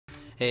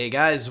Hey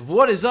guys,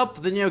 what is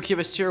up? The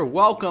NeoCubist here.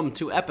 Welcome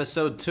to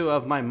episode 2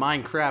 of my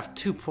Minecraft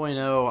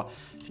 2.0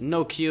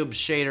 no cube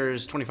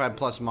shaders 25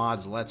 plus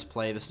mods let's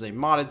play. This is a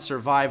modded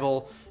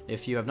survival.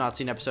 If you have not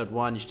seen episode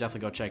 1, you should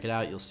definitely go check it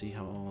out. You'll see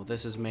how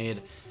this is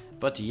made.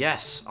 But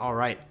yes,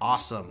 alright,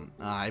 awesome.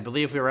 I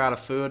believe we were out of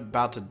food,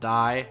 about to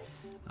die.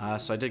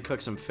 So I did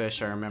cook some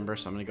fish, I remember,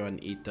 so I'm going to go ahead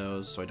and eat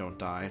those so I don't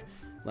die.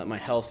 Let my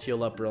health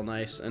heal up real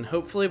nice. And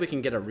hopefully we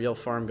can get a real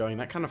farm going.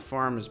 That kind of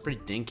farm is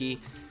pretty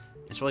dinky.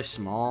 It's really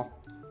small.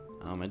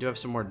 I do have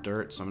some more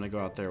dirt, so I'm going to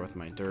go out there with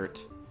my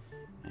dirt.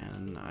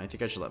 And I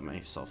think I should let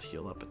myself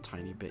heal up a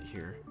tiny bit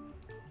here.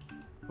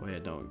 That way I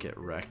don't get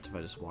wrecked if I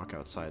just walk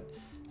outside.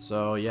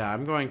 So yeah,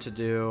 I'm going to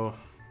do...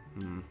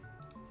 I'm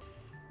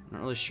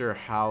not really sure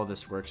how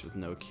this works with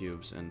no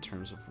cubes in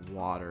terms of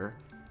water.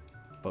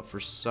 But for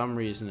some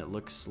reason it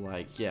looks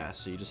like... Yeah,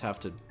 so you just have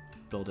to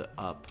build it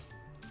up.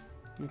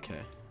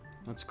 Okay,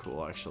 that's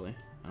cool actually.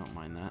 I don't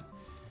mind that.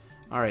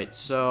 Alright,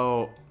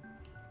 so...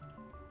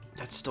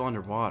 That's still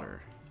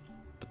underwater.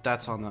 But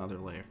that's on the other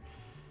layer.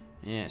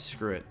 Yeah,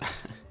 screw it.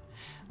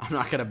 I'm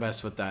not gonna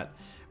mess with that.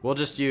 We'll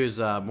just use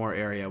more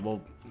area.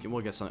 We'll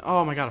get something.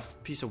 Oh my god,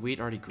 a piece of wheat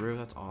already grew.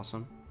 That's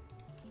awesome.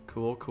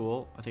 Cool,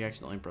 cool. I think I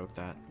accidentally broke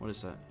that. What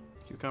is that?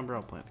 Cucumber?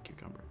 I'll plant the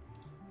cucumber.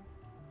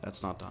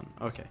 That's not done.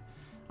 Okay.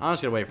 I'm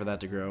just gonna wait for that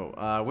to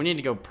grow. We need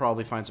to go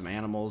probably find some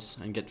animals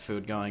and get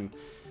food going.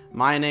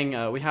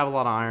 Mining, we have a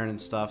lot of iron and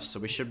stuff, so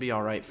we should be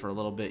alright for a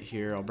little bit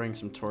here. I'll bring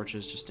some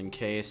torches just in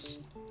case.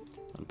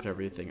 I'll put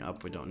everything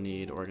up we don't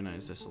need.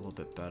 Organize this a little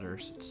bit better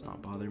so it's not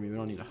bothering me. We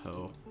don't need a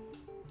hoe.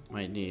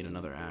 Might need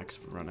another axe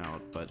if we run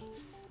out, but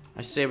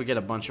I say we get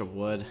a bunch of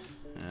wood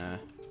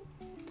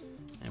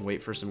and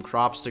wait for some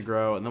crops to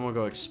grow, and then we'll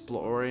go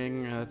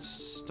exploring.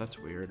 That's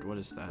weird. What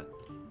is that?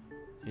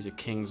 He's a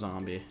king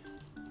zombie.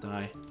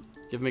 Die.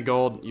 Give me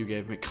gold. You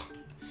gave me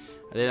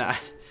gold. I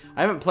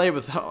haven't played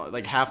with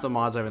like half the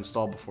mods I've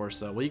installed before,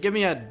 so will you give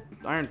me an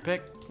iron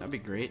pick? That'd be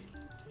great.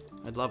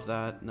 I'd love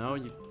that. No,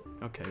 you...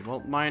 Okay,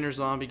 well, miner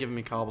zombie giving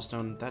me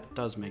cobblestone. That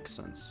does make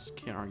sense.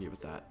 Can't argue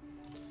with that.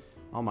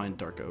 I'll mine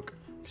dark oak.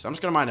 So I'm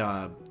just gonna mine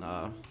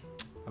a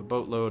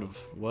boatload of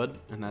wood,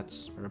 and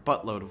that's... Or a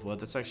buttload of wood.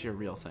 That's actually a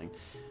real thing.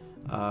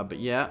 But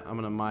yeah, I'm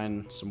gonna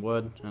mine some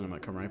wood, and I'm gonna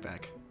come right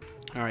back.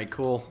 Alright,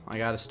 cool. I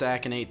got a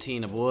stack and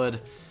 18 of wood.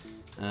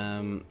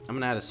 I'm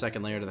gonna add a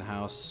second layer to the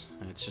house.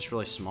 It's just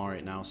really small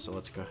right now, so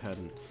let's go ahead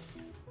and...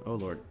 Oh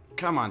lord.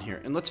 Come on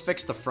here. And let's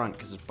fix the front,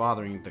 because it's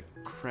bothering the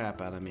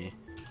crap out of me.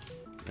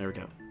 There we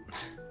go.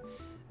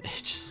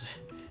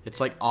 It's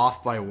like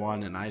off by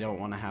 1, and I don't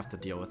want to have to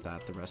deal with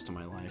that the rest of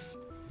my life.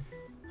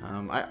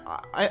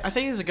 I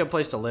think it's a good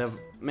place to live.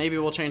 Maybe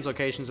we'll change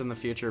locations in the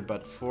future,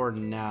 but for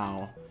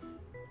now...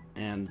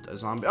 And a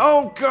zombie...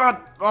 Oh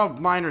god! Oh,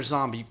 miner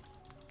zombie.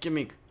 Give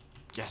me...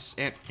 Yes,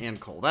 and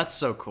coal. That's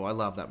so cool. I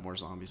love that more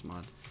zombies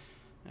mod.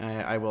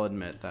 I will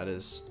admit that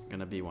is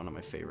gonna be one of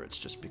my favorites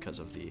just because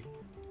of the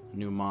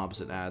new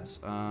mobs it adds.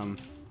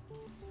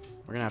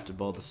 We're gonna have to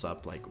build this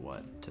up like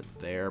what, to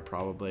there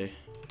probably.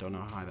 Don't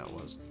know how high that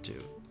was. 2,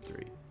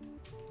 3.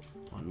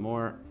 One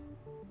more.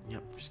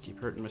 Yep, just keep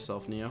hurting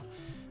myself, Neo.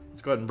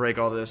 Let's go ahead and break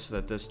all this so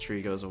that this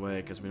tree goes away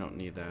because we don't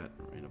need that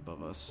right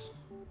above us.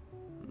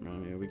 I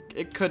mean,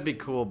 it could be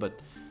cool, but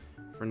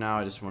for now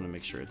I just want to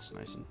make sure it's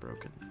nice and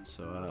broken.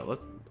 So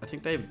I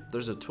think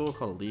there's a tool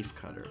called a leaf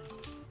cutter.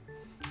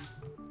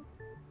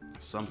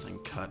 Something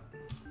cut.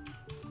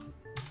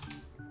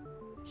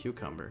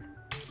 Cucumber.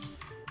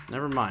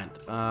 Never mind.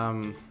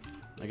 I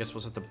guess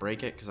we'll just have to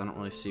break it because I don't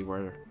really see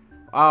where...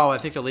 Oh, I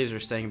think the leaves are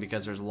staying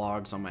because there's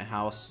logs on my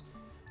house.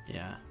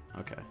 Yeah,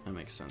 okay, that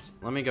makes sense.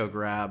 Let me go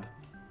grab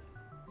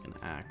an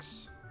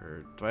axe.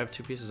 Or do I have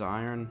 2 pieces of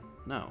iron?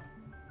 No.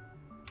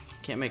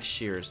 Can't make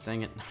shears.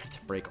 Dang it. I have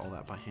to break all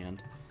that by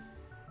hand.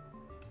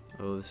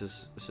 Oh, this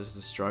is the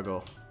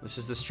struggle. This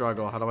is the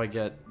struggle. How do I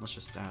get... Let's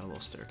just add a little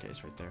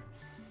staircase right there.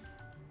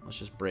 Let's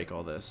just break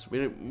all this. We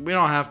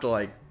don't have to,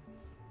 like,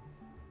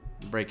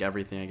 break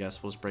everything, I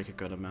guess. We'll just break a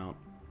good amount.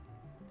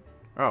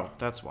 Oh,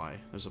 that's why.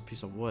 There's a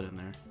piece of wood in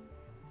there.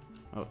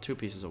 Oh, 2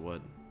 pieces of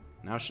wood.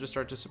 Now should it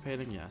start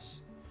dissipating?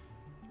 Yes.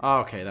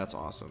 Oh, okay, that's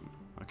awesome.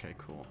 Okay,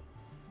 cool.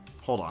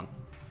 Hold on.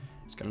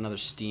 Just got another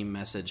Steam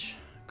message.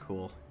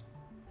 Cool.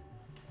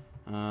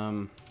 So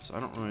I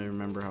don't really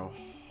remember how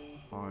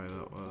high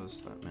that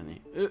was. That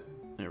many.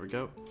 There we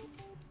go.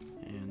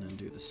 And then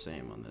do the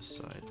same on this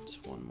side.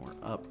 Just one more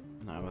up.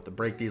 Now I have to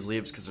break these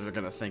leaves because they're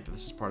gonna think that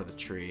this is part of the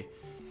tree.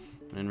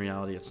 And in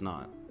reality, it's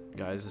not.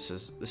 Guys, this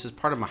is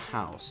part of my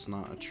house,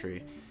 not a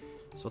tree.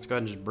 So let's go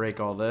ahead and just break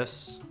all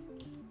this.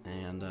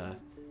 And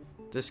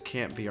this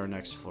can't be our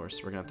next floor,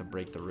 so we're gonna have to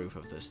break the roof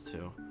of this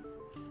too.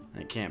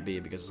 And it can't be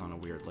because it's on a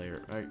weird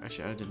layer.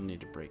 Actually, I didn't need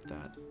to break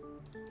that.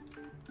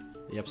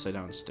 The upside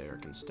down stair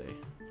can stay.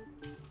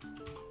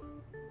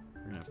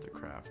 We're gonna have to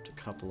craft a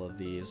couple of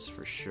these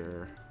for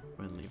sure.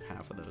 Go ahead and leave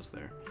half of those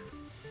there.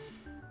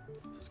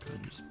 Let's go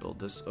ahead and just build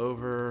this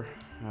over.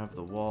 Have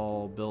the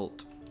wall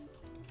built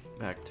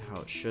back to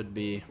how it should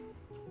be.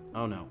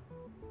 Oh no.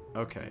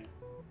 Okay.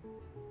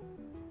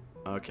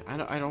 Okay, I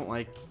don't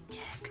like...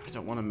 I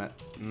don't want to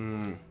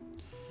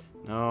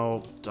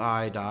No.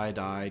 Die, die,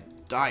 die,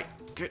 die.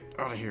 Get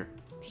out of here.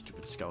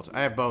 Stupid skeleton.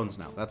 I have bones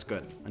now. That's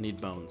good. I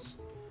need bones.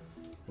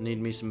 I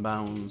need me some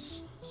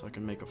bones so I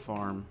can make a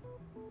farm.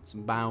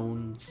 Some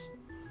bones.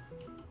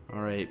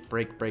 Alright.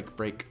 Break, break,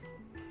 break.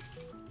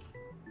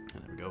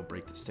 And there we go.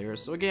 Break the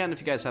stairs. So again, if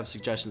you guys have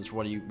suggestions for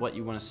what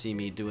you want to see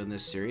me do in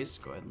this series,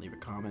 go ahead and leave a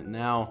comment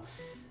now.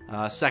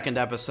 Second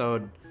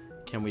episode.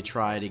 Can we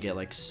try to get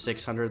like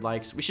 600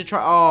 likes? We should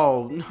try.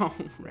 Oh, no,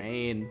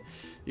 Rain.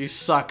 You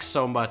suck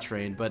so much,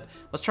 Rain. But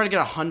let's try to get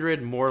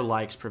 100 more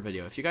likes per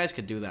video. If you guys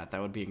could do that,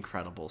 that would be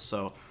incredible.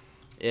 So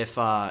if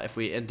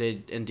we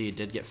indeed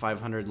did get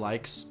 500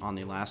 likes on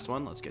the last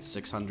one, let's get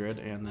 600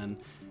 and then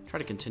try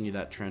to continue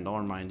that trend. I'll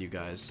remind you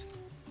guys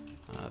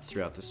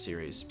throughout the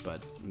series,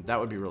 but that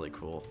would be really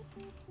cool.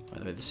 By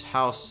the way, this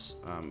house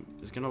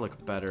is going to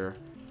look better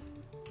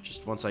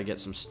just once I get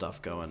some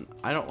stuff going.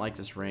 I don't like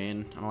this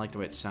rain. I don't like the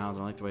way it sounds. I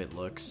don't like the way it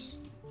looks.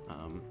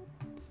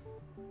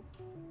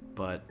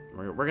 But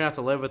we're going to have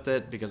to live with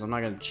it because I'm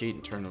not going to cheat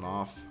and turn it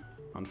off,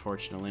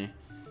 unfortunately.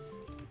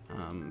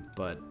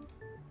 But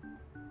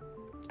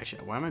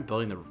actually, why am I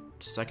building the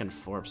second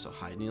floor up so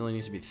high? It only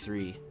needs to be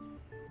three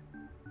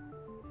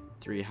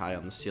high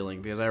on the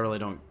ceiling because I really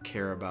don't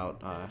care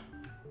about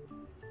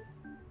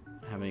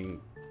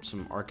having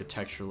some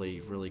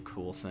architecturally really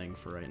cool thing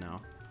for right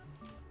now.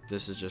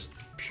 This is just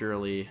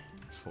purely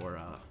for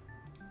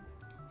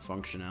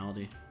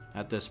functionality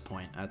at this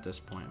point,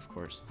 of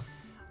course.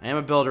 I am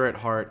a builder at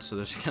heart, so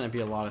there's going to be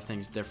a lot of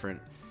things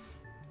different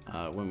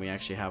when we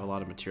actually have a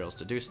lot of materials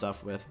to do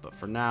stuff with, but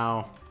for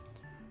now,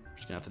 we're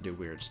just going to have to do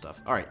weird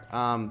stuff. All right,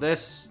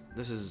 this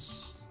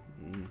is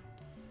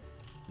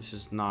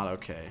not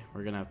okay.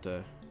 We're going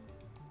to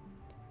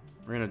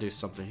do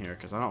something here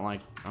cuz I don't like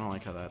how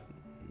that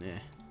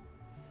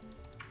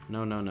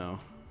No.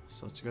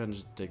 So let's go ahead and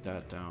just dig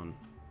that down.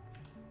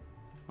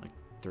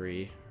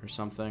 3 or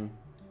something.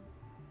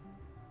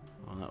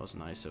 Well, that was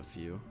nice of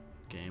you,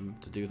 game,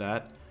 to do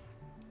that.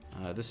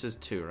 This is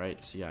 2,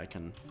 right? So yeah, I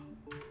can...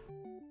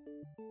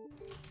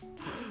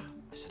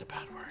 I said a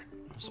bad word.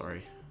 I'm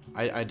sorry.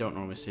 I don't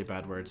normally say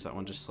bad words. That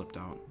one just slipped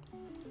out.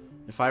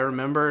 If I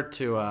remember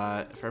to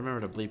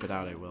bleep it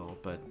out, I will.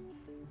 But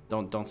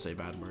don't say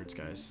bad words,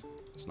 guys.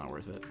 It's not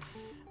worth it.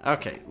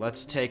 Okay,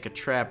 let's take a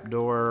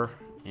trapdoor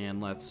and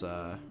let's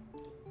go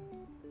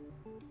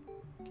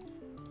ahead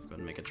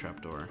and make a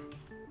trapdoor.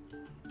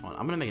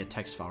 I'm gonna make a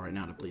text file right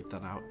now to bleep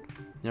that out.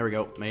 There we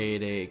go.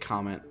 Made a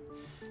comment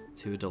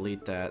to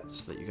delete that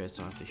so that you guys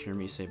don't have to hear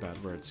me say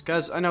bad words.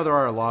 Because I know there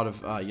are a lot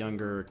of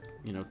younger,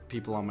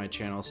 people on my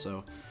channel,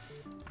 so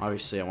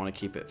obviously I want to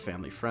keep it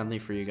family friendly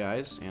for you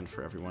guys and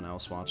for everyone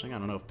else watching. I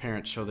don't know if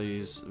parents show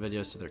these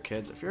videos to their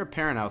kids. If you're a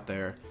parent out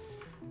there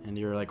and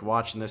you're like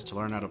watching this to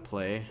learn how to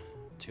play,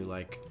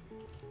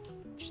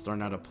 just learn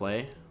how to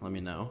play, let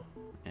me know,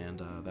 and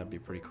that'd be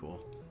pretty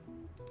cool.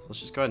 So let's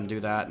just go ahead and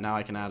do that. Now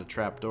I can add a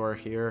trapdoor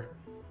here.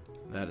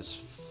 That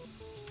is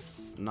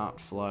not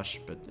flush,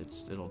 but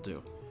it'll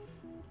do.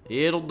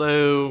 It'll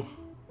do.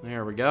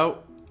 There we go.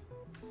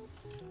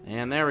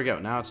 And there we go.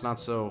 Now it's not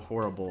so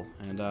horrible.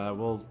 And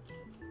we'll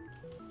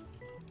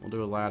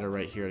do a ladder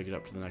right here to get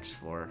up to the next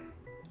floor.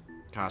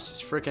 Gosh,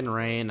 this freaking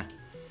rain.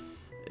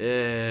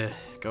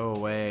 Go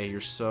away.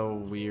 You're so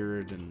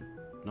weird, and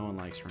no one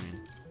likes rain.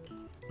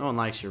 No one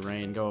likes your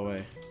rain. Go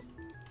away.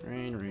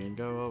 Rain, rain,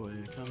 go away,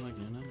 come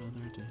again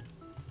another day.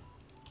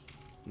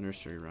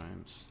 Nursery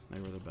rhymes. They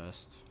were the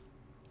best.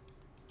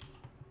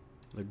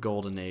 The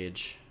golden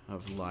age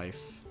of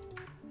life.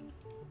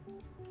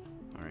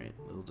 Alright,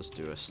 we'll just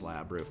do a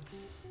slab roof.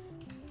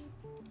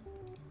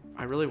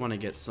 I really want to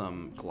get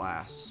some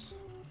glass,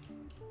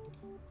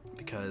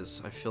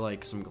 because I feel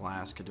like some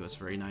glass could do us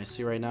very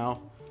nicely right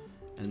now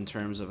in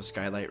terms of a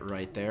skylight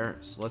right there.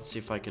 So let's see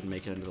if I can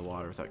make it into the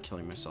water without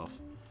killing myself.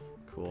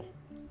 Cool.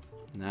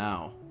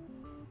 Now,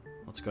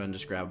 let's go ahead and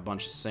just grab a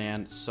bunch of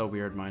sand. It's so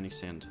weird mining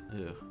sand.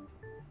 Ew.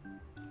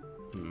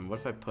 What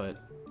if I put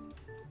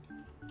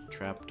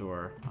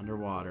trapdoor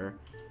underwater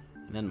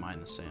and then mine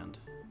the sand?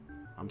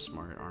 I'm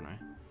smart, aren't I?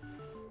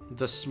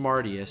 The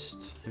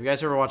smartiest. Have you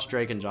guys ever watched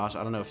Drake and Josh?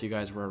 I don't know if you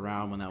guys were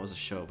around when that was a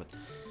show, but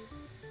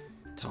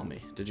tell me,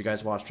 did you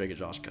guys watch Drake and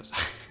Josh? Because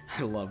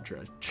I love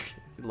Drake.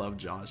 I love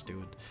Josh,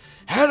 dude.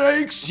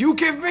 Headaches! You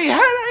give me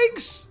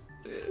headaches!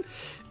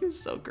 It's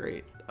so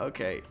great.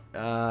 Okay,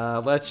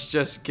 let's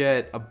just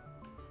get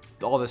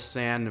all this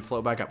sand and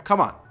float back up.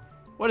 Come on.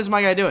 What is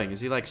my guy doing? Is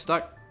he like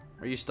stuck?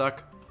 Are you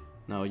stuck?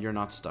 No, you're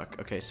not stuck.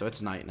 Okay, so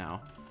it's night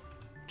now,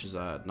 which is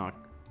not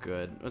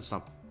good. It's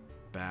not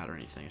bad or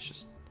anything. It's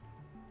just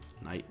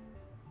night.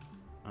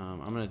 I'm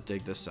gonna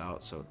dig this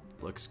out so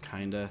it looks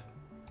kinda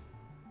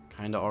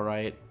all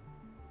right.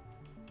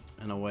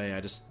 In a way,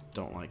 I just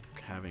don't like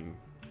having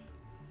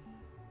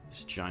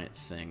this giant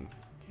thing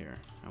here,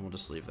 and we'll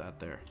just leave that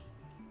there.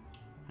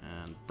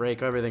 And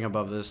break everything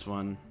above this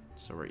one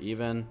so we're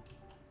even.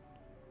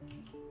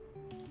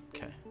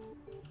 Okay.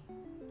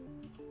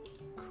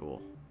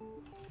 Cool.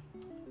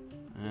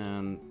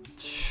 And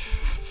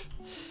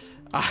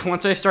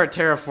once I start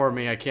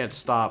terraforming, I can't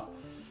stop.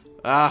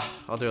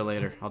 I'll do it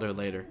later.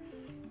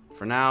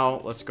 For now,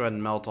 let's go ahead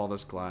and melt all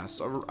this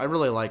glass. I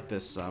really like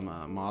this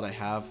mod I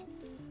have.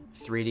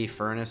 3D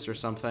furnace or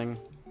something.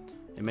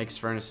 It makes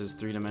furnaces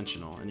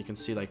three-dimensional. And you can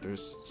see, like,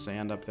 there's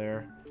sand up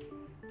there.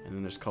 And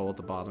then there's coal at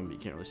the bottom, but you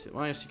can't really see it.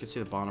 Well, I guess you could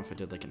see the bottom if I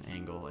did, like, an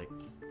angle like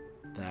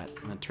that.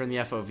 And then turn the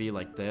FOV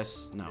like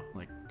this. No,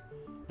 like,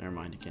 never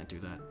mind, you can't do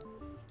that.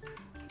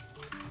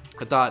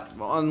 I thought,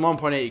 well, on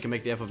 1.8 you can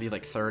make the FOV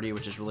like 30,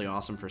 which is really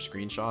awesome for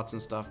screenshots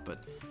and stuff,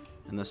 but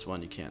in this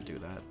one you can't do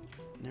that.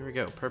 And there we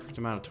go, perfect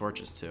amount of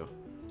torches too.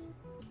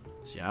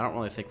 So yeah, I don't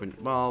really think we,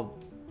 well,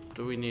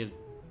 do we need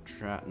a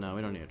trap? No,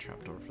 we don't need a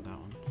trapdoor for that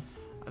one.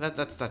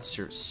 That's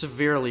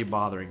severely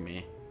bothering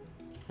me.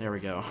 There we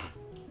go.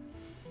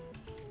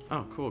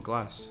 Oh, cool,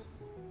 glass.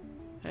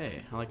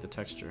 Hey, I like the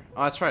texture.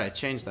 Oh, that's right, I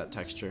changed that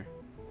texture.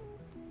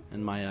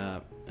 And my,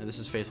 this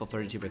is faithful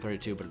 32 by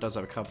 32, but it does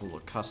have a couple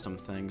of custom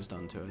things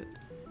done to it.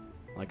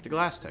 Like the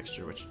glass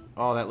texture, which,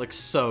 oh, that looks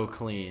so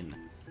clean.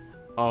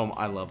 Oh,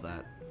 I love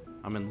that.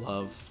 I'm in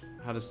love.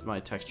 How does my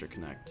texture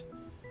connect?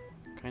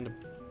 Kind of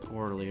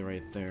poorly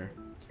right there.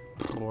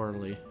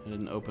 Poorly. I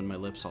didn't open my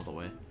lips all the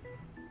way.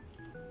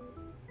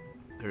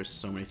 There's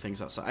so many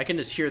things outside. I can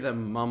just hear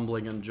them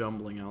mumbling and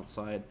jumbling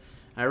outside.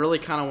 I really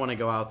kind of want to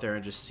go out there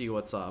and just see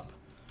what's up.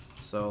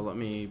 So let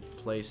me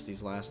place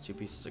these last 2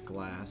 pieces of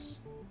glass.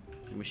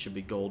 And we should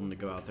be golden to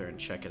go out there and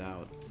check it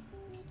out.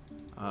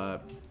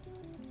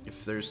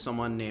 If there's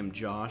someone named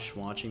Josh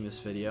watching this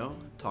video,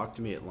 talk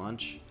to me at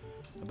lunch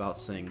about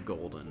saying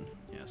golden.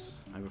 Yes,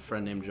 I have a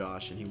friend named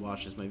Josh and he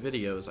watches my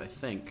videos, I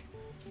think.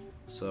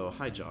 So,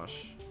 hi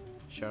Josh.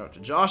 Shout out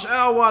to Josh.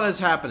 Oh, what is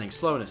happening?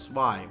 Slowness.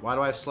 Why? Why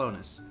do I have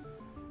slowness?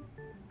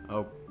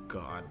 Oh,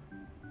 God.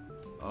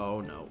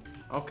 Oh, no.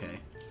 Okay.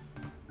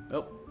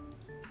 Oh.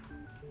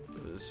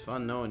 It was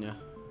fun knowing you.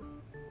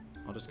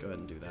 I'll just go ahead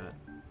and do that.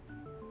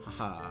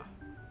 Haha.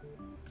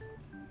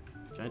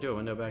 Can I do a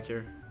window back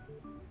here?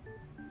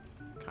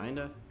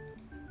 Kinda?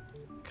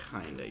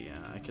 Kinda, yeah.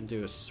 I can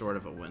do a sort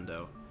of a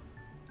window.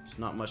 There's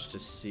not much to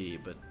see,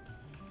 but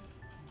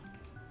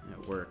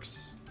it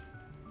works.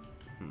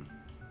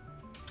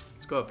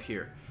 Let's go up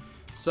here.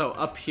 So,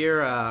 up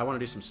here, I want to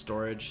do some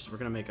storage. So we're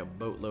going to make a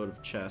boatload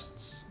of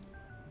chests.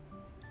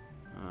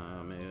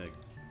 Maybe like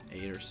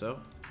 8 or so.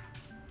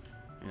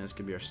 And this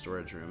could be our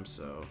storage room,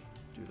 so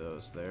do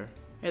those there.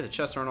 Hey, the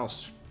chests aren't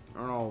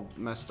all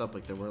messed up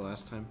like they were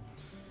last time.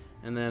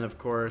 And then, of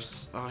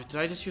course, oh, did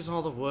I just use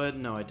all the wood?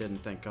 No, I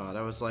didn't, thank God.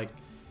 I was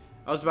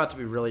about to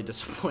be really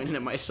disappointed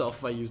in myself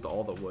if I used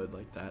all the wood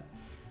like that.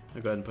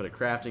 I'll go ahead and put a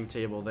crafting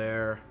table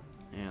there.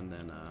 And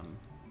then,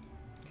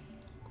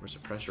 of course, a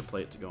pressure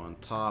plate to go on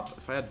top.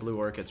 If I had blue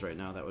orchids right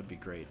now, that would be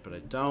great, but I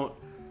don't.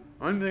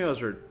 I don't think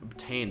those are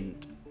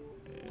obtained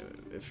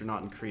if you're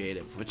not in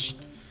creative, which,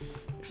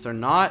 if they're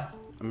not,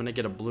 I'm going to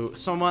get a blue,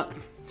 somewhat.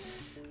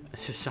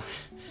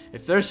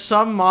 If there's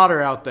some modder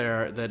out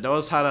there that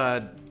knows how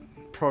to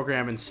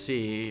program in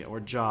C or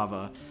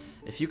Java,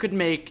 if you could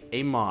make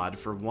a mod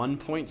for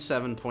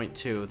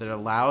 1.7.2 that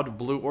allowed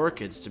blue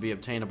orchids to be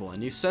obtainable,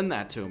 and you send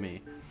that to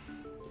me,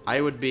 I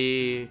would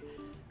be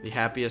the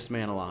happiest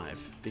man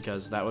alive,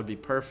 because that would be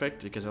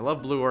perfect, because I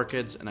love blue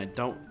orchids, and I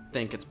don't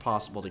think it's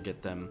possible to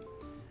get them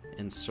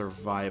in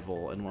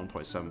survival in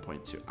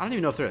 1.7.2. I don't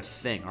even know if they're a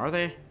thing, are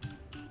they?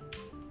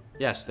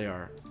 Yes, they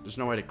are. There's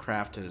no way to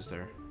craft it, is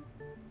there?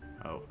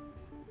 Oh.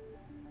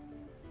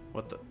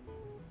 What the?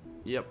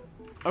 Yep.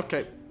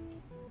 Okay.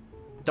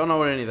 Don't know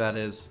what any of that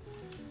is,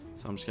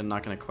 so I'm just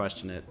not gonna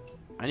question it.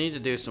 I need to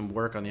do some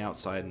work on the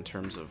outside in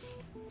terms of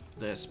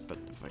this, but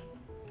if I...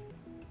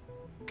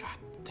 God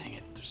dang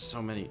it, there's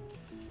so many...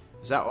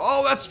 Is that...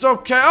 Oh, that's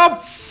okay! Oh!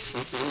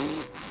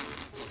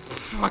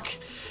 Fuck.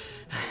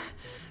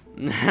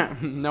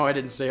 No, I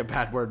didn't say a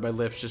bad word. My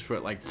lips just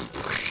went like...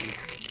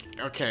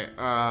 Okay,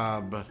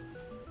 that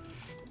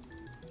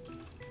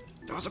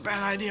was a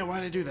bad idea. Why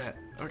did I do that?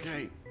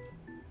 Okay.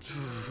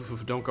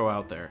 Don't go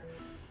out there.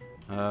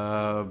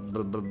 I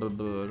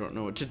don't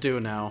know what to do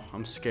now.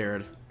 I'm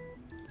scared.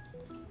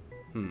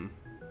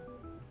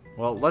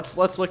 Well, let's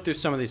look through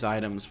some of these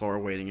items while we're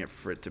waiting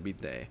for it to be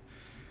day.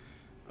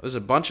 There's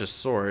a bunch of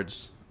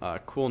swords.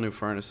 Cool new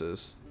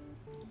furnaces.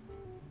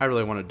 I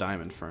really want a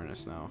diamond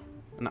furnace now.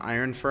 An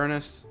iron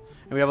furnace.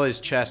 And we have all these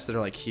chests that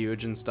are like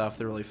huge and stuff.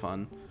 They're really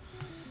fun.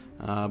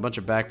 A bunch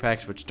of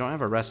backpacks which don't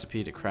have a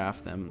recipe to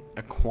craft them.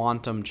 A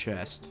quantum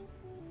chest.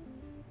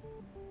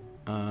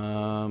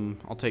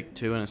 I'll take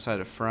 2 and a side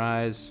of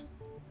fries.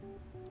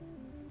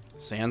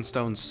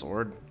 Sandstone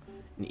sword.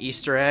 An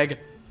Easter egg.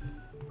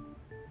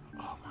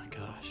 Oh my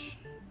gosh.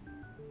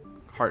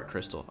 Heart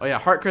crystal. Oh yeah,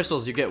 heart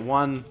crystals. You get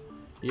one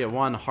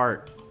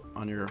heart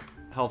on your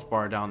health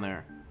bar down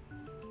there.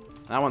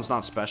 That one's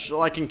not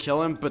special. I can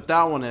kill him, but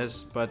that one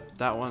is. But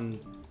that one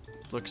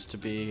looks to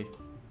be...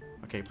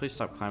 Okay, please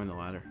stop climbing the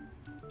ladder.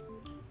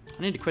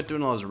 I need to quit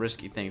doing all those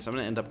risky things. I'm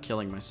gonna end up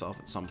killing myself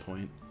at some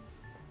point.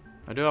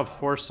 I do have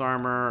horse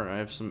armor. I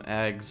have some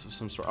eggs of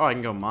some sort. Oh, I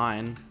can go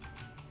mine.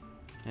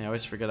 I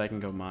always forget I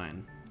can go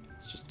mine.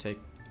 Let's just take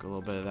a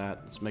little bit of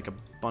that. Let's make a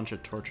bunch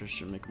of torches.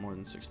 Should make more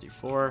than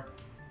 64.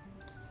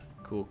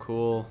 Cool,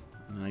 cool.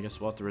 And then I guess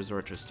we'll have to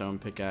resort to a stone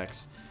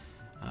pickaxe.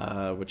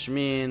 Which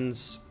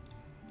means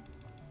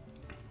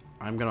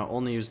I'm gonna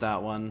only use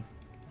that one.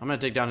 I'm gonna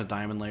dig down to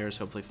diamond layers,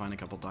 hopefully find a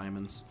couple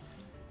diamonds.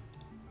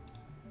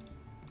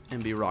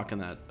 And be rocking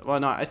that. Well,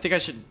 no, I think I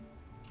should...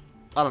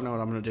 I don't know what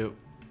I'm gonna do.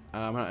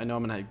 I know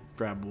I'm gonna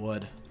grab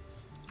wood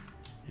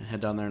and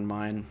head down there and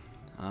mine.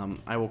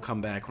 I will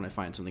come back when I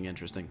find something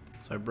interesting.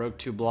 So I broke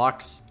 2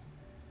 blocks,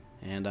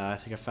 and I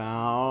think I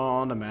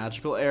found a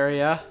magical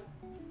area.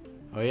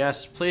 Oh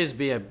yes, please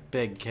be a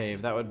big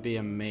cave. That would be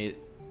amazing.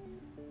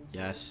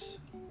 Yes.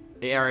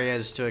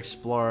 Areas to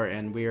explore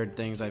and weird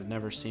things I've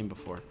never seen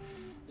before.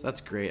 So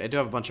that's great. I do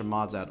have a bunch of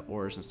mods at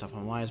ores and stuff.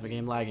 Why is my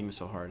game lagging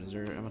so hard? Is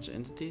there a bunch of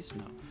entities?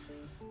 No.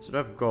 So I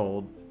have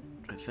gold.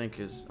 I think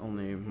is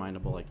only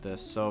mineable like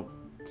this. So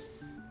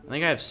I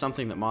think I have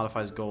something that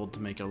modifies gold to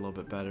make it a little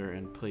bit better.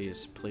 And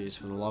please, please,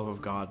 for the love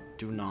of God,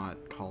 do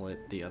not call it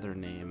the other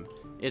name.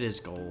 It is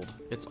gold.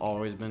 It's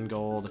always been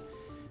gold. It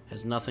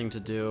has nothing to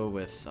do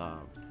with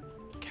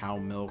cow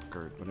milk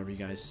or whatever you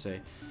guys say.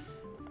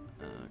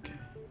 Okay,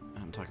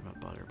 I'm talking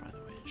about butter, by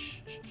the way. Shh,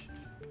 shh, shh.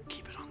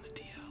 Keep it on the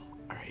DL.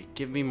 All right,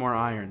 give me more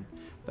iron.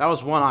 That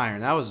was 1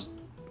 iron. That was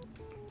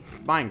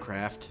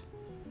Minecraft.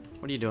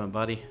 What are you doing,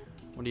 buddy?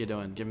 What are you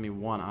doing? Give me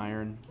 1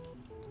 iron.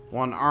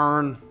 1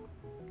 iron.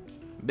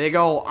 Big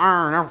old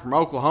iron. I'm from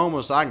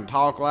Oklahoma, so I can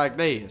talk like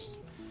this.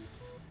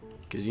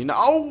 Cause you know.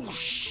 Oh,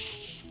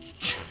 shh.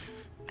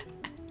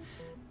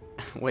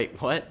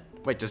 Wait, what?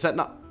 Wait, does that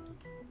not?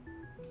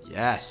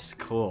 Yes,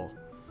 cool.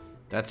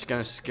 That's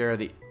gonna scare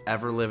the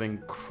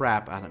ever-living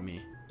crap out of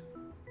me.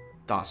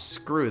 Duh,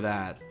 screw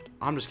that.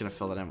 I'm just gonna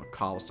fill that in with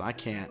cobblestone. I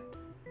can't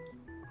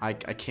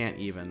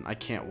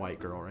white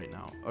girl right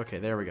now. Okay,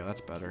 there we go.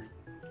 That's better.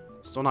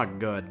 Still not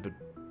good, but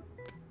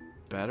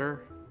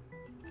better?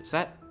 Is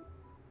that...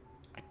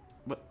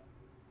 What?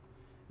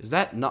 Is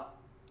that not...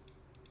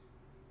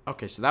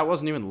 Okay, so that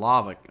wasn't even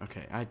lava.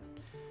 Okay, I'm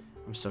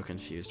so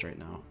confused right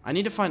now. I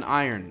need to find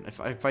iron.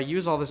 If I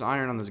use all this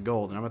iron on this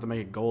gold, then I'm about to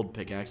make a gold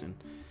pickaxe, and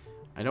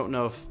I don't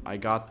know if I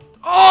got...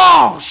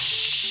 Oh,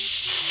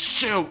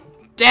 shoot!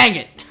 Dang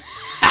it!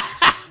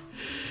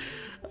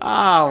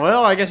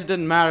 Well, I guess it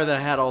didn't matter that I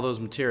had all those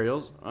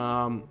materials.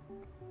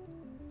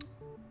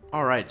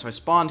 Alright, so I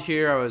spawned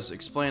here, I was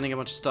explaining a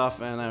bunch of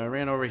stuff, and I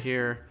ran over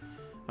here.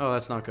 Oh,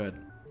 that's not good.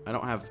 I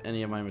don't have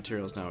any of my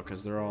materials now,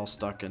 because they're all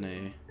stuck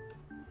in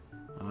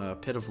a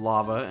pit of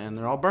lava, and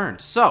they're all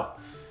burned. So,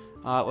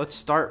 let's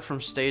start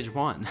from stage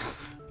 1.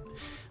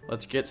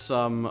 Let's get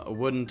some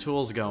wooden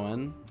tools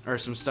going, or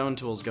some stone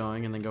tools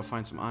going, and then go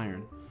find some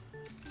iron.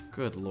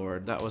 Good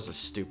lord, that was a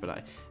stupid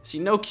idea. See,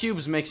 no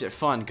cubes makes it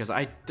fun, because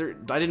I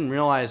didn't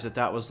realize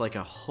that was like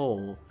a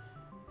hole.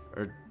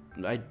 Or,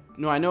 I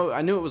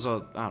knew it was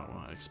a, I don't know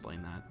how to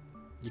explain that.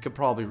 You could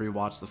probably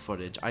rewatch the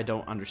footage. I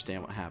don't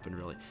understand what happened,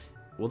 really.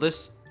 Will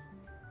this...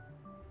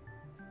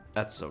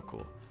 That's so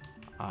cool.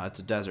 It's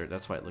a desert,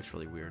 that's why it looks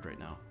really weird right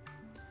now.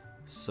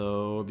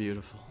 So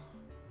beautiful.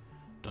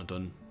 Dun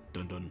dun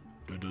dun dun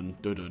dun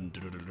dun dun dun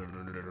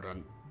dun dun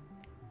dun.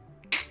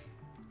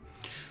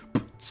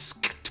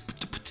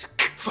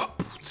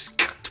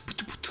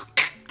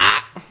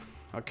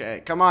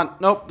 Okay, come on.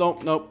 Nope,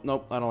 nope, nope,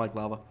 nope. I don't like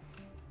lava.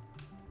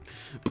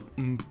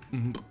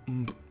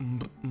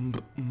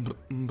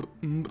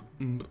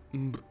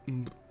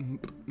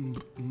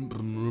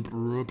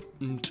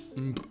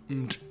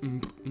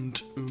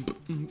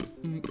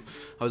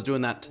 I was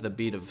doing that to the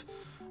beat of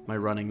my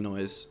running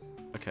noise.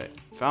 Okay,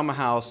 found my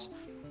house.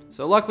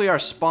 So luckily our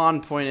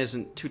spawn point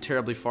isn't too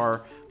terribly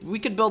far. We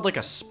could build like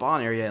a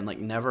spawn area and like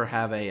never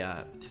have a,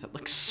 that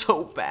looks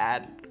so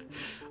bad.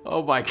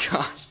 Oh my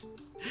gosh.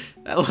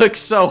 That looks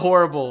so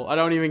horrible. I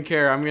don't even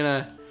care. I'm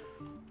gonna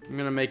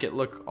make it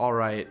look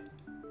alright.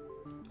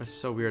 It's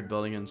so weird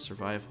building in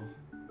survival.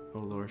 Oh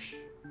lorsh.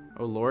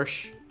 Oh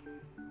lorsh?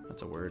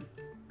 That's a word.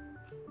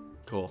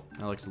 Cool.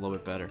 That looks a little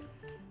bit better.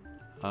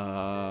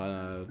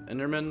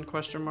 Enderman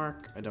question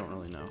mark? I don't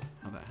really know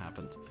how that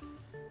happened.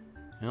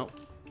 Nope.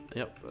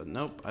 Yep.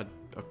 Nope.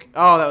 Okay.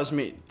 Oh, that was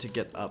me to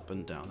get up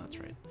and down. That's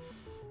right.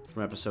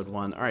 From episode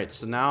 1. Alright,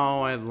 so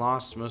now I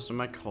lost most of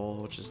my coal,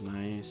 which is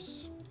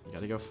nice.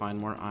 Gotta go find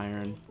more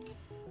iron.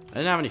 I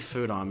didn't have any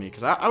food on me,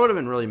 because I would have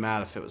been really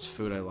mad if it was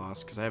food I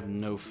lost, because I have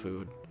no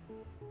food.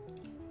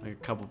 Like a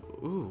couple...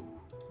 Ooh.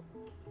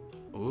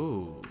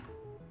 Ooh.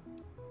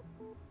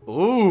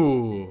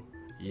 Ooh.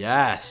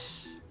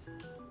 Yes.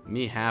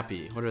 Me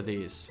happy. What are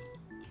these?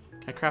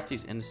 Can I craft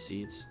these into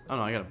seeds? Oh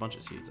no, I got a bunch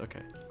of seeds.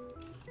 Okay.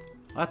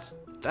 That's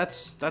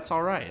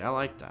all right. I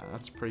like that.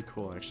 That's pretty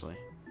cool, actually.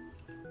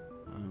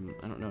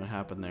 I don't know what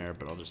happened there,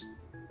 but I'll just...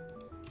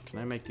 Can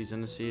I make these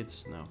into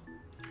seeds? No.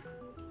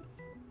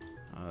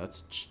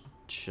 That's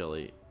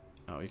chili.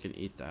 Oh, you can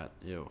eat that.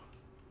 Ew.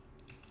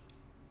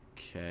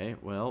 Okay,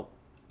 well,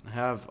 I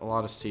have a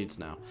lot of seeds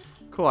now.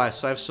 Cool,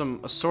 so I have some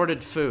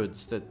assorted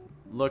foods that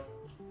look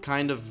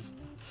kind of...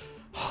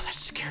 Oh, that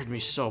scared me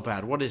so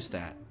bad. What is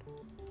that?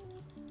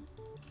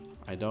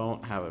 I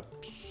don't have a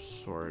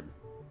sword.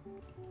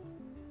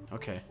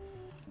 Okay.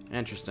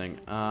 Interesting.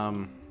 Yeah,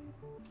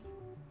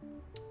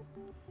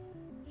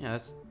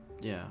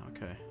 Yeah,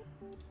 okay.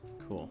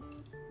 Cool.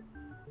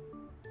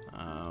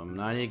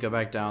 Now I need to go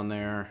back down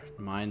there,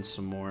 mine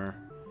some more.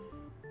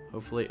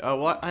 Hopefully... Oh,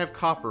 well, I have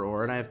copper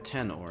ore, and I have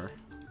 10 ore.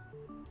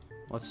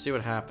 Let's see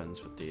what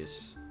happens with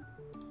these.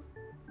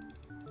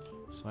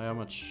 So how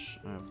much...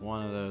 I have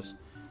one of those.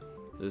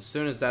 As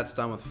soon as that's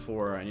done with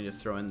 4, I need to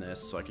throw in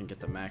this so I can get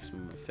the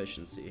maximum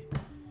efficiency.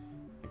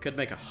 I could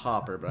make a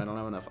hopper, but I don't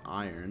have enough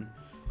iron.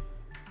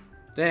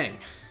 Dang.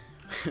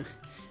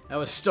 That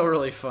was still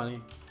really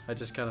funny. I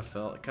just kind of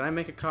felt... Can I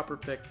make a copper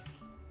pick?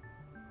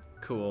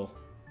 Cool.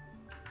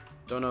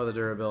 Don't know the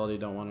durability,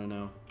 don't want to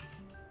know.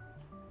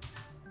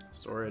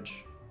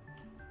 Storage.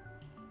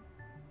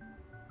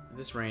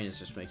 This rain is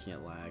just making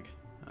it lag.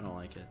 I don't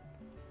like it.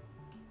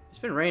 It's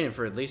been raining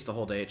for at least the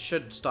whole day. It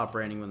should stop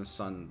raining when the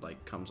sun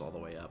like comes all the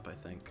way up, I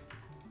think.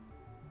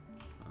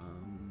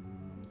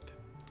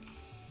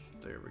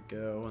 There we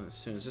go. And as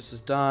soon as this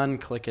is done,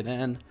 click it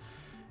in.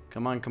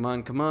 Come on, come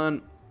on, come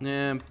on.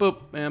 And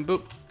boop, and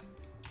boop.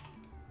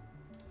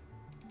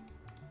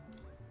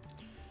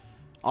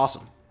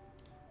 Awesome.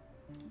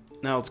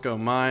 Now let's go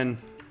mine.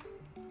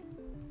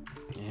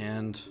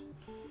 And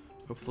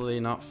hopefully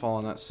not fall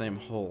in that same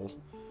hole.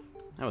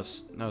 That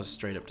was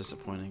straight up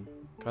disappointing.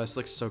 God, this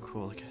looks so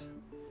cool. Look at it.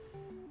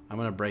 I'm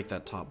gonna break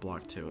that top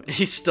block too.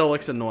 He still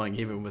looks annoying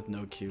even with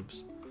no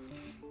cubes.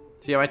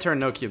 See, if I turn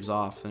no cubes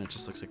off, then it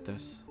just looks like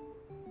this.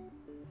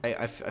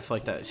 I feel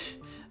like that.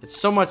 It's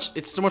so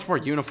much more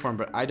uniform,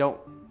 but I don't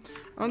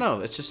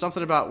know. It's just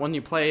something about when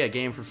you play a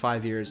game for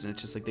 5 years and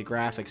it's just like the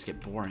graphics get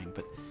boring.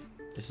 But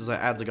this is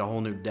adds like a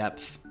whole new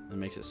depth that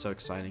makes it so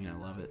exciting, and I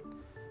love it.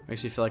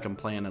 Makes me feel like I'm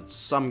playing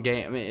some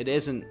game. I mean, it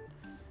isn't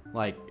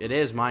like it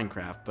is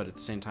Minecraft, but at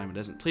the same time, it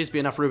isn't. Please be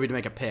enough ruby to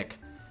make a pick.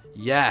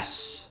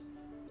 Yes.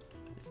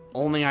 If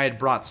only I had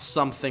brought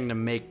something to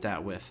make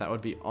that with. That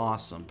would be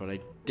awesome, but I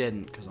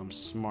didn't because I'm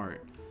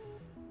smart.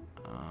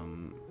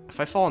 If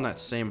I fall in that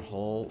same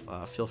hole,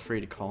 feel free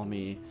to call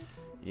me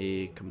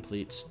a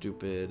complete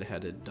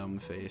stupid-headed dumb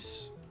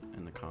face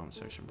in the comment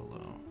section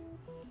below.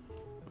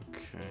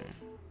 Okay.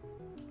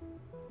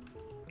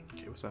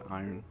 Okay, was that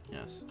iron?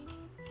 Yes.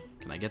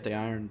 Can I get the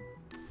iron?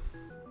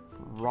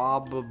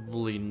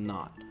 Probably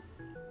not.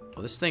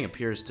 Well, this thing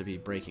appears to be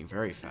breaking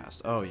very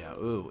fast. Oh, yeah.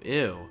 Ooh,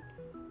 ew.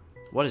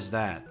 What is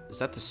that? Is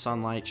that the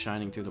sunlight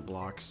shining through the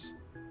blocks?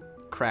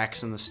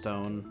 Cracks in the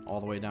stone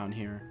all the way down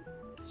here?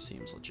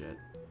 Seems legit.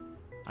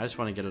 I just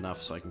want to get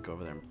enough so I can go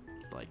over there and,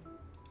 like,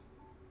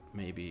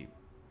 maybe...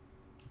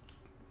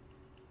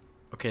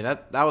 Okay,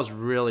 that was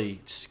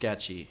really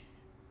sketchy.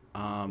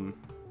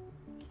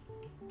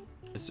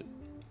 Is it...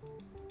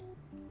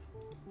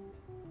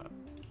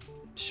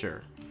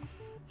 Sure.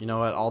 You know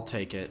what? I'll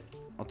take it.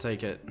 I'll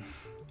take it.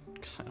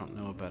 Because I don't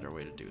know a better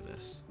way to do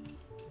this.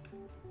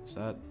 Is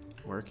that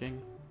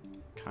working?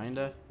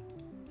 Kinda?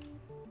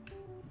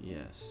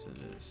 Yes, it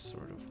is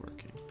sort of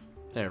working.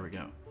 There we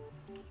go.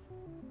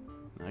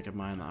 I can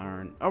mine the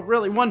iron. Oh,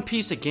 really? One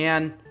piece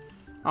again?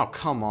 Oh,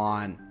 come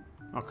on.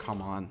 Oh,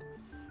 come on.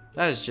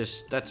 That is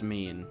just... That's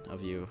mean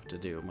of you to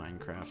do,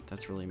 Minecraft.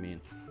 That's really mean.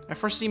 I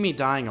foresee me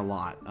dying a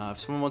lot. If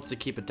someone wants to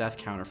keep a death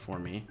counter for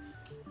me,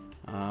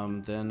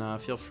 then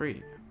feel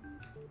free.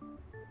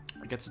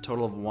 It gets a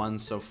total of 1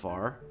 so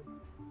far.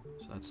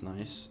 So that's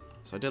nice.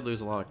 So I did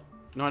lose a lot of...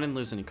 No, I didn't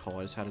lose any coal.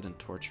 I just had it in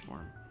torch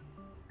form.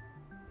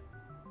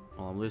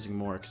 Well, I'm losing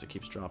more because it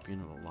keeps dropping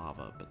into the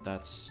lava. But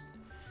that's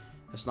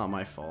not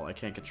my fault. I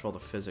can't control the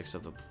physics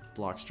of the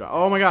blocks drop.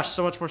 Oh my gosh,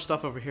 so much more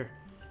stuff over here.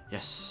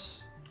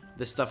 Yes.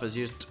 This stuff is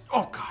used...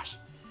 Oh gosh.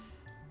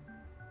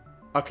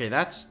 Okay,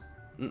 that's...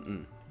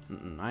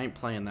 I ain't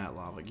playing that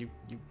lava.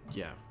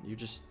 Yeah.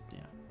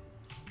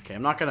 Okay,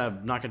 I'm not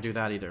gonna do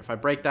that either. If I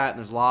break that and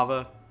there's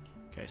lava...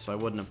 Okay, so I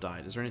wouldn't have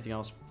died. Is there anything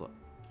else?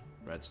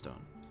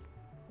 Redstone.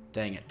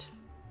 Dang it.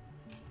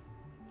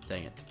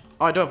 Dang it.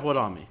 Oh, I do have wood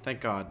on me. Thank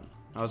God.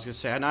 I was gonna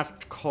say, I don't have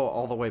to call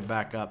all the way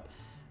back up.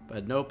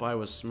 But nope, I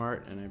was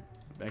smart, and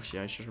I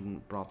should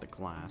have brought the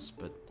glass,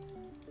 but...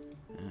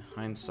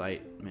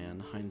 hindsight, man.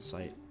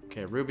 Hindsight.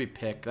 Okay, ruby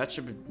pick. That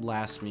should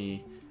last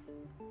me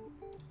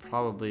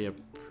probably a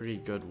pretty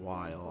good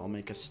while. I'll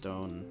make a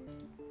stone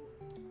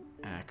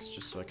axe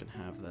just so I can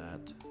have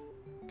that.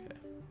 Okay.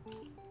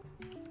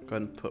 Go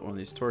ahead and put one of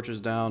these torches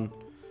down,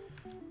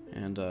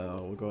 and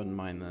we'll go ahead and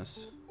mine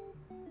this.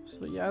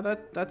 So yeah,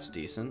 that's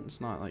decent.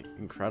 It's not like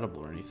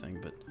incredible or anything,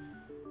 but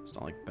it's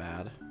not like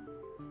bad.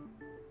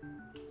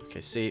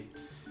 Okay, see.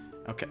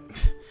 Okay.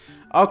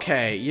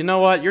 Okay, you know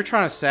what? You're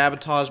trying to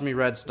sabotage me,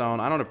 Redstone.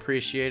 I don't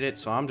appreciate it,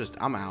 so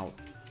I'm out.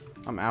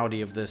 I'm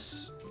outie of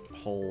this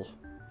hole.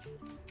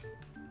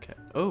 Okay.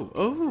 Oh,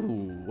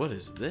 what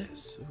is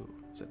this? Ooh,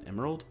 is it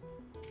emerald?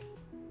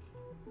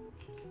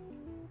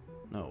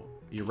 No.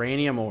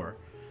 Uranium ore.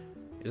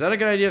 Is that a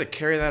good idea to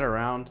carry that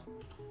around?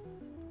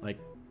 Like,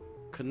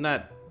 couldn't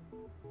that...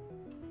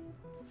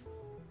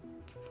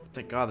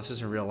 Thank God this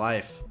isn't real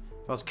life.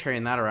 If I was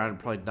carrying that around, I'd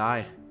probably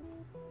die.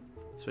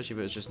 Especially if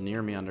it was just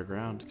near me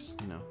underground, because,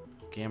 you know,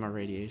 gamma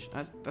radiation.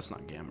 That's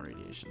not gamma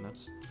radiation.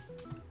 That's,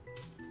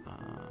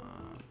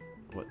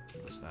 what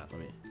was that?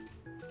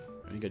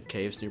 Any good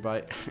caves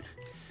nearby?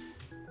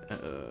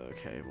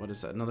 Okay, what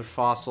is that? Another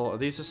fossil. Are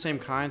these the same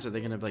kinds? Or are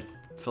they gonna like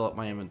fill up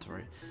my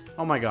inventory?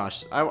 Oh my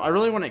gosh, I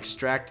really want to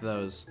extract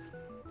those,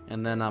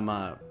 and then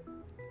how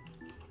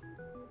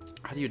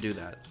do you do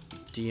that?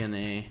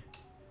 DNA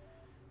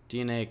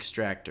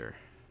extractor.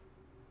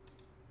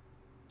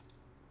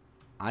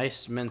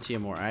 Ice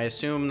mentium ore. I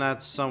assume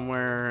that's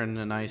somewhere in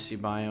an icy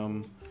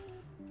biome,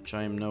 which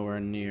I am nowhere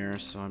near,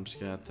 so I'm just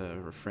gonna have to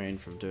refrain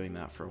from doing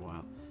that for a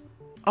while.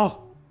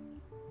 Oh,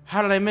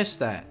 how did I miss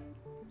that?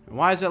 And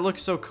why does that look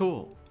so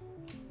cool?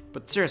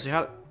 But seriously,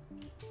 how?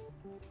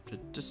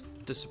 Just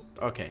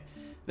okay.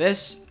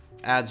 This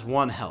adds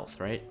 1 health,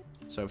 right?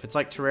 So if it's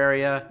like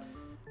Terraria,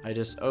 I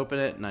just open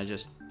it and I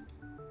just.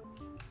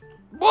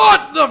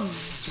 What the?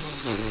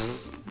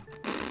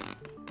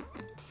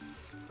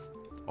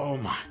 Oh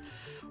my!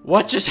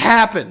 What just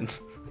happened?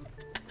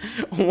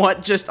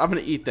 What just? I'm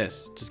gonna eat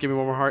this. Just give me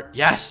 1 more heart.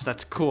 Yes,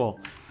 that's cool.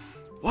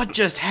 What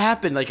just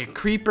happened? Like a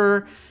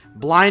creeper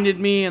blinded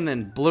me and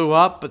then blew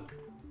up, but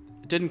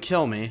it didn't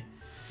kill me.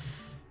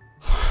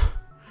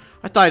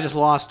 I thought I just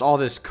lost all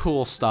this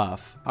cool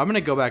stuff. I'm gonna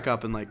go back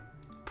up and like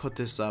put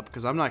this up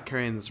because I'm not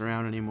carrying this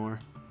around anymore.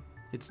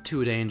 It's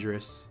too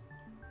dangerous.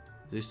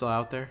 Is he still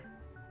out there?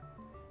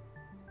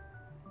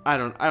 I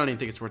don't even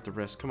think it's worth the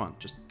risk. Come on,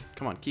 just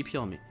come on, keep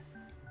healing me.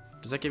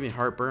 Does that give me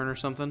heartburn or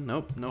something?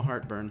 Nope, no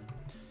heartburn.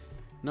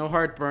 No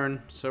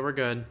heartburn, so we're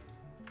good.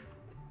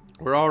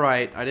 We're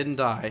alright. I didn't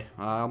die.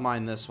 I'll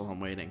mine this while I'm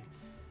waiting.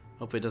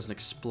 Hopefully it doesn't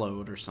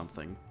explode or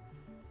something.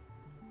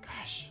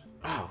 Gosh.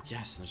 Oh,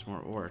 yes, there's more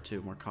ore,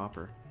 too. More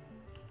copper.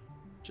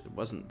 It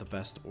wasn't the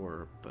best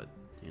ore, but,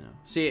 you know.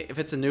 See, if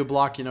it's a new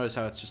block, you notice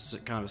how it's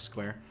just kind of a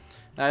square.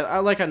 I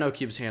like how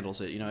NoCubes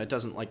handles it. You know, it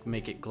doesn't, like,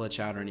 make it glitch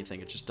out or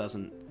anything. It just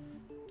doesn't,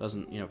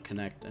 you know,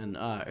 connect. And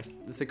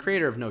if the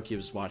creator of NoCubes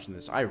is watching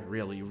this, I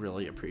really,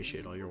 really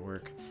appreciate all your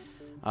work.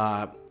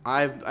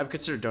 I've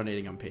considered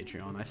donating on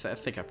Patreon. I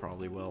think I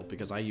probably will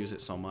because I use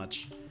it so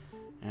much.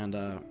 And,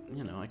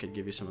 you know, I could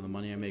give you some of the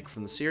money I make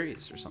from the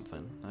series or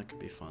something. That could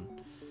be fun.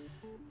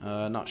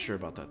 Not sure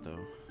about that, though.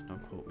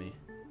 Don't quote me.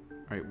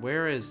 Alright,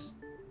 where is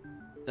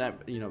that?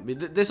 You know,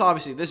 this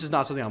obviously, this is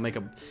not something I'll make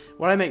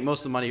what I make most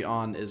of the money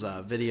on is,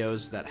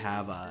 videos that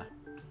have a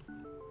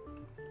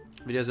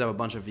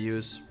bunch of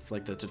views, for,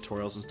 like, the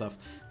tutorials and stuff.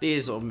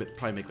 These will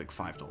probably make, like,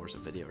 $5 a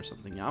video or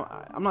something. You know,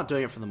 I'm not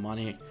doing it for the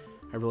money.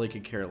 I really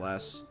could care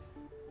less.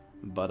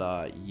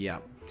 But, yeah.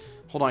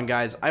 Hold on,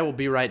 guys. I will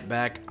be right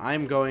back.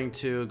 I'm going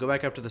to go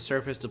back up to the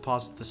surface,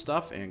 deposit the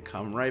stuff, and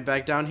come right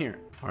back down here.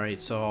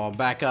 Alright, so I'll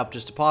back up,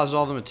 just deposit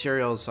all the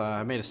materials.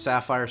 I made a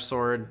sapphire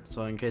sword,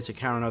 so in case I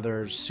count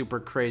another super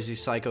crazy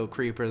psycho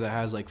creeper that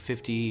has like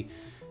 50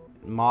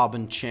 mob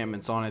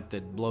enchantments on it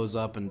that blows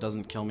up and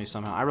doesn't kill me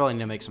somehow. I really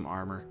need to make some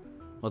armor.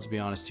 Let's be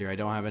honest here. I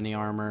don't have any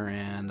armor,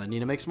 and I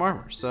need to make some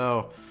armor.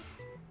 So,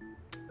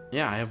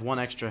 yeah, I have 1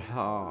 extra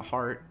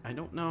heart. I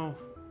don't know.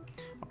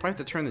 I'll probably have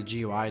to turn the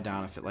GUI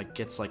down if it like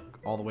gets like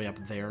all the way up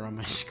there on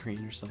my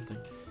screen or something.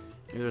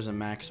 Maybe there's a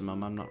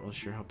maximum. I'm not really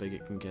sure how big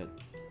it can get.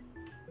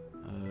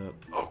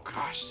 Oh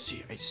gosh,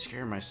 see, I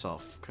scare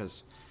myself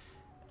because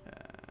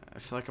I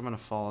feel like I'm gonna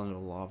fall into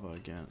lava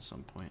again at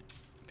some point.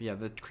 But yeah,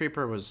 the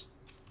creeper was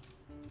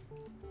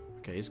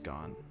okay. He's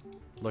gone.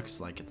 Looks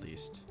like, at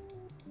least.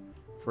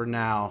 For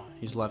now,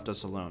 he's left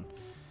us alone.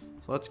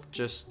 So let's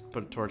just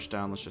put a torch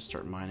down. Let's just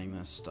start mining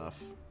this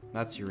stuff.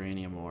 That's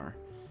uranium ore.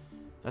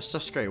 That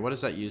stuff's great. What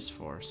is that used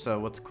for? So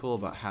what's cool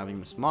about having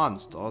this mod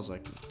installed is I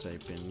can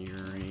type in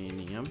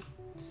uranium.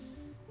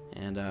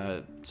 And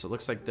so it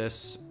looks like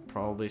this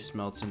probably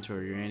smelts into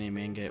a uranium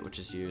ingot, which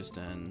is used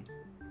in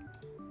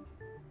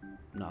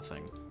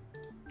nothing.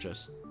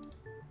 Just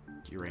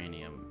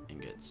uranium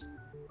ingots.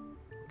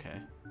 Okay.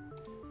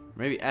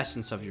 Maybe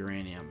essence of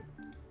uranium.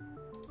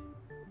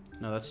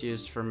 No, that's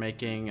used for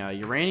making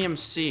uranium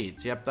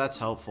seeds. Yep, that's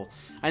helpful.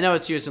 I know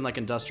it's used in like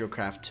Industrial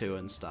Craft 2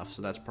 and stuff,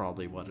 so that's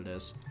probably what it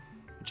is.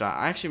 Which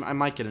I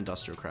might get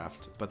Industrial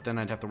Craft, but then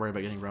I'd have to worry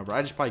about getting rubber.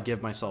 I just probably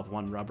give myself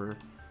 1 rubber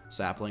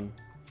sapling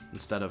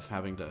instead of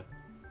having to,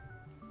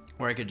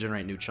 where I could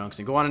generate new chunks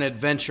and go on an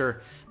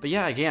adventure. But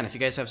yeah, again, if you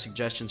guys have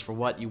suggestions for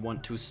what you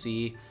want to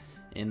see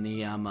in the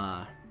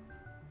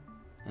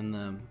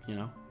you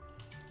know,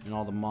 in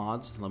all the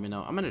mods, let me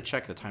know. I'm gonna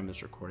check the time of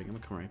this recording. I'm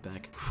gonna come right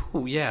back.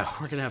 Whew, yeah,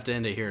 we're gonna have to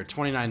end it here.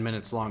 29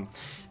 minutes long.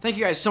 Thank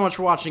you guys so much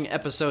for watching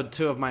episode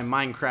 2 of my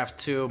Minecraft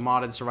 2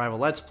 modded survival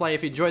let's play.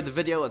 If you enjoyed the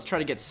video, let's try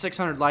to get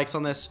 600 likes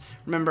on this.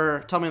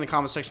 Remember, tell me in the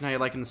comment section how you're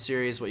liking the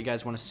series, what you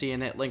guys want to see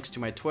in it. Links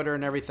to my Twitter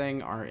and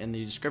everything are in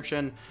the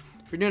description.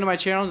 If you're new to my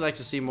channel and you'd like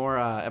to see more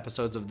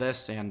episodes of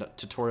this and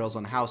tutorials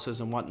on houses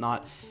and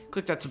whatnot,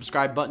 click that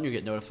subscribe button. You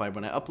get notified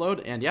when I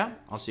upload. And yeah,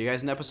 I'll see you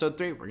guys in episode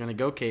 3. We're gonna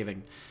go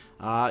caving.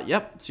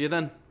 Yep, see you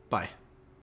then. Bye.